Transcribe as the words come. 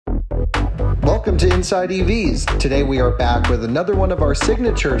Welcome to Inside EVs. Today we are back with another one of our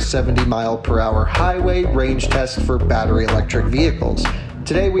signature 70-mile-per-hour highway range tests for battery electric vehicles.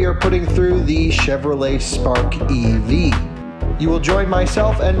 Today we are putting through the Chevrolet Spark EV. You will join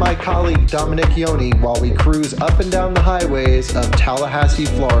myself and my colleague Domenick Yoney while we cruise up and down the highways of Tallahassee,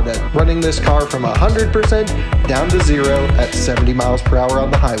 Florida, running this car from 100% down to 0 at 70 miles per hour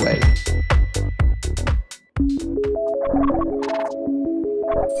on the highway.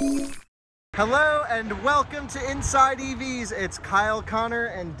 Hello and welcome to Inside EVs. It's Kyle, Conner,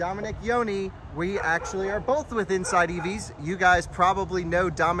 and Domenick Yoney. We actually are both with Inside EVs. You guys probably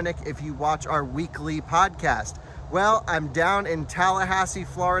know Domenick if you watch our weekly podcast. Well, I'm down in Tallahassee,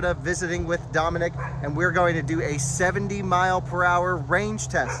 Florida, visiting with Domenick, and we're going to do a 70-mile-per-hour range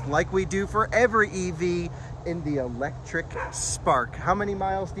test like we do for every EV in the electric Spark. How many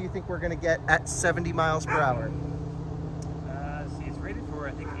miles do you think we're going to get at 70 miles per hour? See, it's rated for,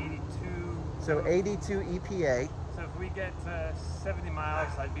 I think, 82. So 82 EPA. So if we get 70 miles,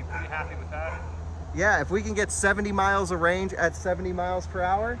 I'd be pretty happy with that. Yeah, if we can get 70 miles of range at 70 miles per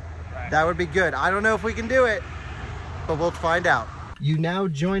hour, that would be good. I don't know if we can do it, but we'll find out. You now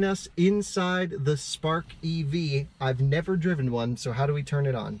join us inside the Spark EV. I've never driven one, so how do we turn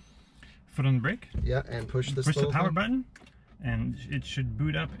it on? Foot on the brake. Yeah, and push the power button, and it should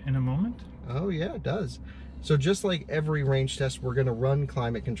boot up in a moment. Oh yeah, it does. So just like every range test, we're going to run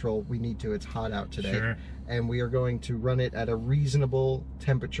climate control. We need to. It's hot out today. Sure. And we are going to run it at a reasonable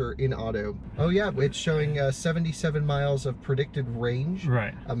temperature in auto. Oh yeah, it's showing 77 miles of predicted range.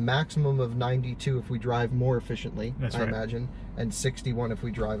 Right. A maximum of 92 if we drive more efficiently, That's I right. imagine, and 61 if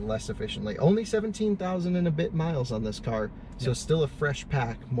we drive less efficiently. Only 17,000 and a bit miles on this car, so still a fresh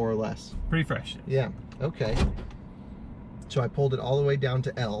pack, more or less. Pretty fresh. Yeah, okay. So I pulled it all the way down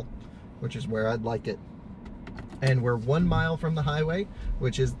to L, which is where I'd like it. And we're 1 mile from the highway,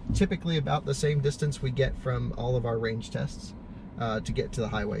 which is typically about the same distance we get from all of our range tests to get to the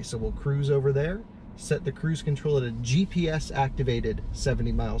highway. So we'll cruise over there, set the cruise control at a GPS activated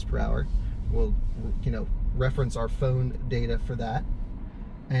 70 miles per hour. We'll, reference our phone data for that.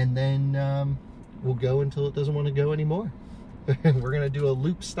 And then we'll go until it doesn't want to go anymore. We're gonna do a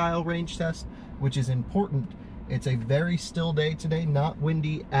loop style range test, which is important. It's a very still day today, not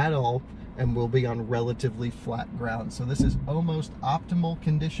windy at all, and we'll be on relatively flat ground. So this is almost optimal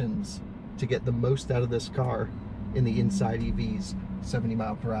conditions to get the most out of this car in the Inside EVs 70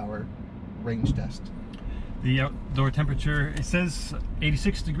 mile per hour range test. The outdoor temperature, it says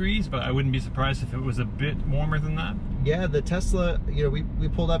 86 degrees, but I wouldn't be surprised if it was a bit warmer than that. Yeah, the Tesla, we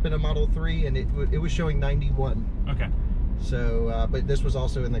pulled up in a Model 3 and it was showing 91. Okay. So, but this was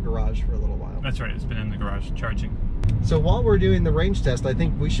also in the garage for a little while. That's right, it's been in the garage charging. So while we're doing the range test, I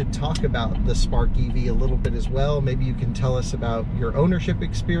think we should talk about the Spark EV a little bit as well. Maybe you can tell us about your ownership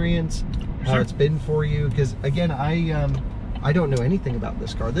experience, how it's been for you. Because again, I don't know anything about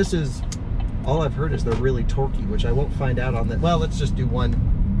this car. This is, all I've heard is they're really torquey, which I won't find out on that. Well, let's just do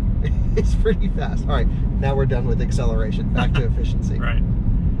one. It's pretty fast. All right, now we're done with acceleration. Back to efficiency. Right.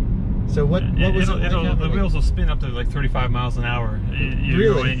 So what was it like? The wheels will spin up to like 35 miles an hour. You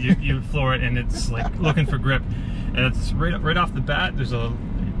really? Go in, you floor it, and it's like looking for grip. And it's right off the bat. There's a,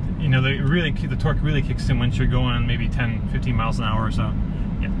 the torque really kicks in once you're going maybe 10, 15 miles an hour or so.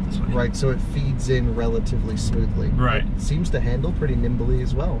 Yeah, this way. Right. So it feeds in relatively smoothly. Right. It seems to handle pretty nimbly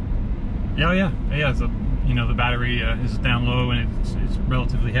as well. Yeah. It's a, the battery is down low and it's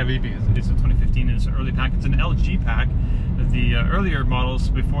relatively heavy because it's a 2015 and it's an early pack. It's an LG pack. The earlier models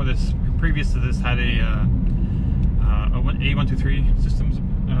before this, previous to this, had a A123 systems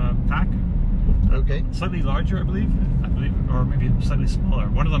pack. Okay. Slightly larger, I believe, or maybe slightly smaller.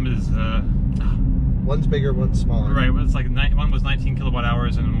 One of them is one's bigger, one's smaller. Right. It's like one was 19 kilowatt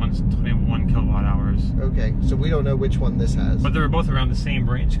hours and one's 21 kilowatt hours. Okay, so we don't know which one this has. But they were both around the same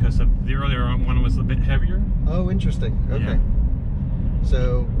range because the earlier one was a bit heavier. Oh, interesting. Okay. Yeah.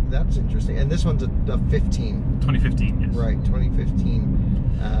 So that's interesting. And this one's a 15. 2015, yes. Right,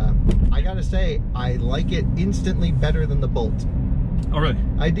 2015. I gotta say, I like it instantly better than the Bolt. Oh,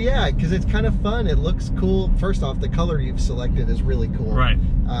 really? Yeah, because it's kind of fun. It looks cool. First off, the color you've selected is really cool. Right.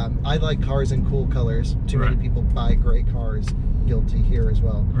 I like cars in cool colors. Too many people buy gray cars. Guilty here as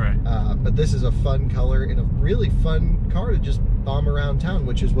well. Right. But this is a fun color and a really fun car to just bomb around town,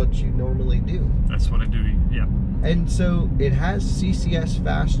 which is what you normally do. That's what I do, yeah. And so it has CCS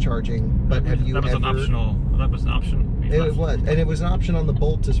fast charging, but have you ever... That was an option. It was, and it was an option on the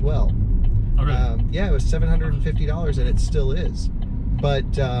Bolt as well. Oh, really? Yeah, it was $750 and it still is.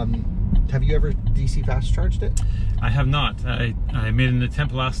 But Have you ever DC fast charged it? I have not. I made an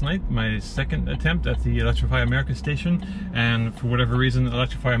attempt last night, my second attempt at the Electrify America station, and for whatever reason,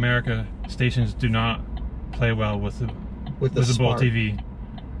 Electrify America stations do not play well with the Bolt EV.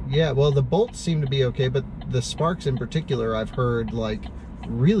 Yeah, well, the Bolts seem to be okay, but the Sparks in particular, I've heard, like,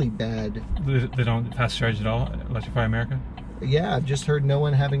 really bad. They don't fast charge at all, Electrify America? Yeah, I've just heard no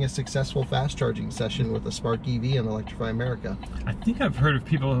one having a successful fast charging session with a Spark EV on Electrify America. I think I've heard of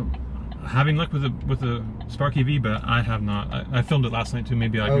people having luck with the Spark EV, but I have not. I filmed it last night too.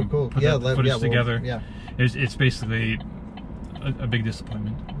 Maybe I can put that footage together. Yeah. It's basically a big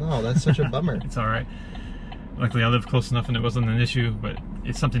disappointment. No, that's such a bummer. It's all right. Luckily, I live close enough and it wasn't an issue, but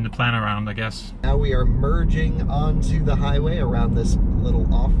it's something to plan around, I guess. Now we are merging onto the highway around this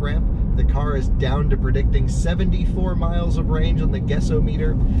little off-ramp. The car is down to predicting 74 miles of range on the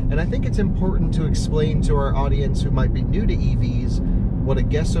Guessometer, and I think it's important to explain to our audience who might be new to EVs what a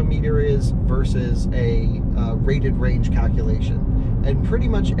Guessometer is versus a rated range calculation. And pretty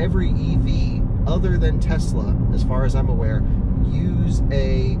much every EV, other than Tesla, as far as I'm aware, uses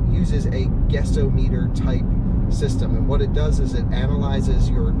a Guessometer type system, and what it does is it analyzes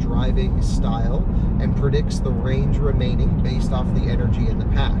your driving style and predicts the range remaining based off the energy in the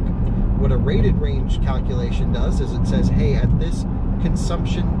pack. What a rated range calculation does is it says, hey, at this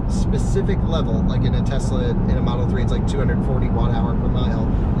consumption specific level, like in a Tesla, in a Model 3, it's like 240 watt-hour per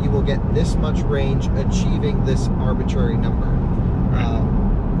mile, you will get this much range achieving this arbitrary number.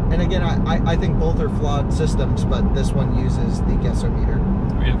 And again, I think both are flawed systems, but this one uses the Guessometer.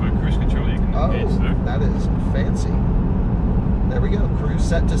 We have a cruise control you can engage there. That is fancy. There we go. Cruise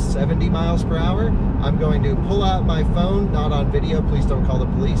set to 70 miles per hour. I'm going to pull out my phone, not on video, please don't call the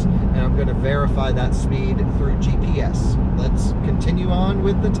police, and I'm going to verify that speed through GPS. Let's continue on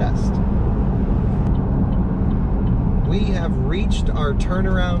with the test. We have reached our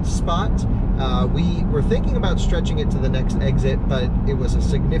turnaround spot. We were thinking about stretching it to the next exit, but it was a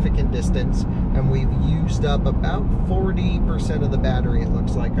significant distance, and we've used up about 40% of the battery, it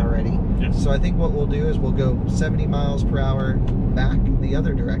looks like, already. Yes. So I think what we'll do is we'll go 70 miles per hour back the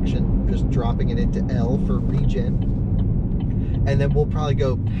other direction, just dropping it into L for regen. And then we'll probably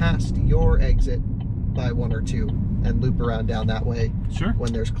go past your exit by 1 or 2 and loop around down that way. Sure.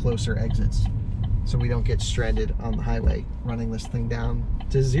 When there's closer exits, so we don't get stranded on the highway running this thing down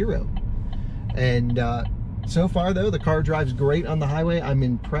to 0. And so far though, the car drives great on the highway. I'm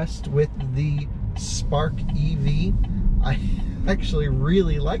impressed with the Spark EV. I actually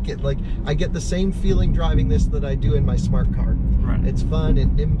really like it. Like, I get the same feeling driving this that I do in my smart car. Right. It's fun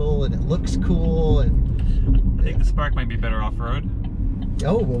and nimble and it looks cool, and I think the Spark might be better off-road.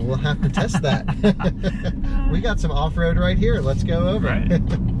 oh, well, we'll have to test that. We got some off-road right here. Let's go over. Right.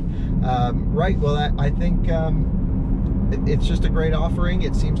 Right, well, I think it's just a great offering.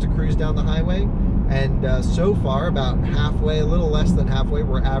 It seems to cruise down the highway, and so far, about halfway, a little less than halfway,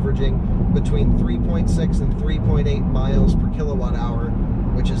 we're averaging between 3.6 and 3.8 miles per kilowatt hour,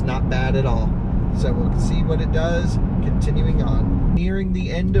 which is not bad at all. So we'll see what it does, continuing on. Nearing the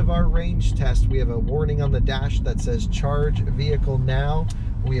end of our range test, we have a warning on the dash that says charge vehicle now.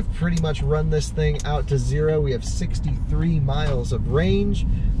 We have pretty much run this thing out to 0. We have 63 miles of range.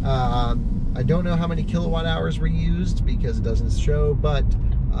 I don't know how many kilowatt hours were used because it doesn't show, but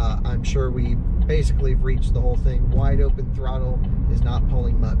I'm sure we basically have reached the whole thing. Wide open throttle is not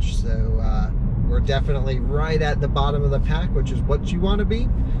pulling much, so we're definitely right at the bottom of the pack, which is what you want to be.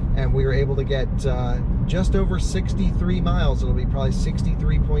 And we were able to get just over 63 miles. It'll be probably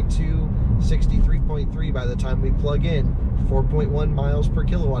 63.2, 63.3 by the time we plug in. 4.1 miles per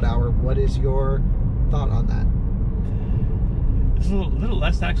kilowatt hour. What is your thought on that? It's a little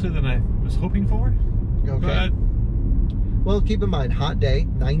less actually than I was hoping for. Okay. But well, keep in mind, hot day,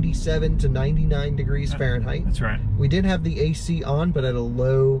 97 to 99 degrees Fahrenheit. That's right. We did have the AC on, but at a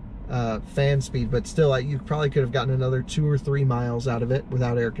low fan speed, but still, you probably could have gotten another 2 or 3 miles out of it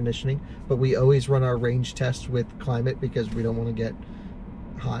without air conditioning. But we always run our range test with climate because we don't want to get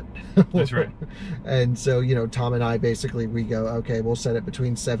hot. That's right. And so, you know, Tom and I basically, we go, okay, we'll set it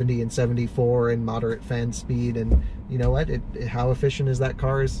between 70 and 74 and moderate fan speed, and you know what, how efficient is that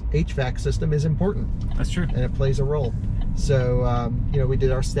car's HVAC system is important. That's true. And it plays a role. So you know, we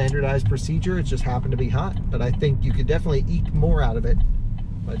did our standardized procedure. It just happened to be hot, but I think you could definitely eke more out of it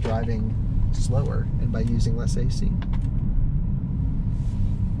by driving slower and by using less AC.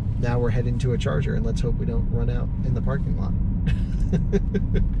 Now we're heading to a charger, and let's hope we don't run out in the parking lot.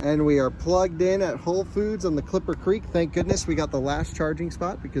 And we are plugged in at Whole Foods on the Clipper Creek. Thank goodness we got the last charging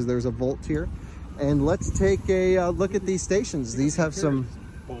spot because there's a Volt here. And let's take a look at these stations. These have some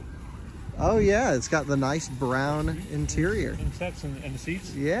Oh yeah, it's got the nice brown interior. Insets and the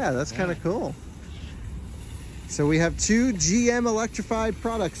seats. Yeah, that's kind of cool. So we have 2 GM electrified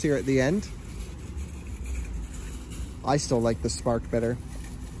products here at the end. I still like the Spark better.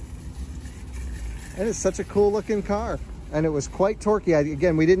 And it's such a cool looking car. And it was quite torquey.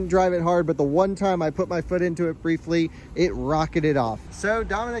 Again, we didn't drive it hard, but the one time I put my foot into it briefly, it rocketed off. So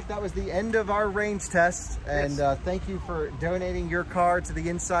Dominic, that was the end of our range test. And thank you for donating your car to the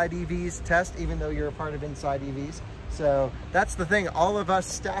Inside EVs test, even though you're a part of Inside EVs. So that's the thing, all of us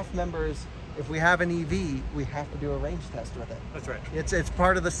staff members, if we have an EV, we have to do a range test with it. That's right. It's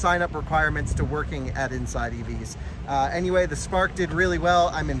part of the sign-up requirements to working at Inside EVs. Anyway, the Spark did really well.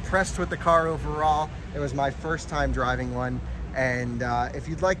 I'm impressed with the car overall. It was my first time driving one. And if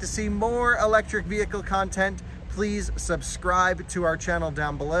you'd like to see more electric vehicle content, please subscribe to our channel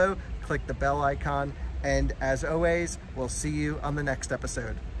down below. Click the bell icon. And as always, we'll see you on the next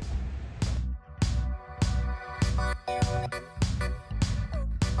episode.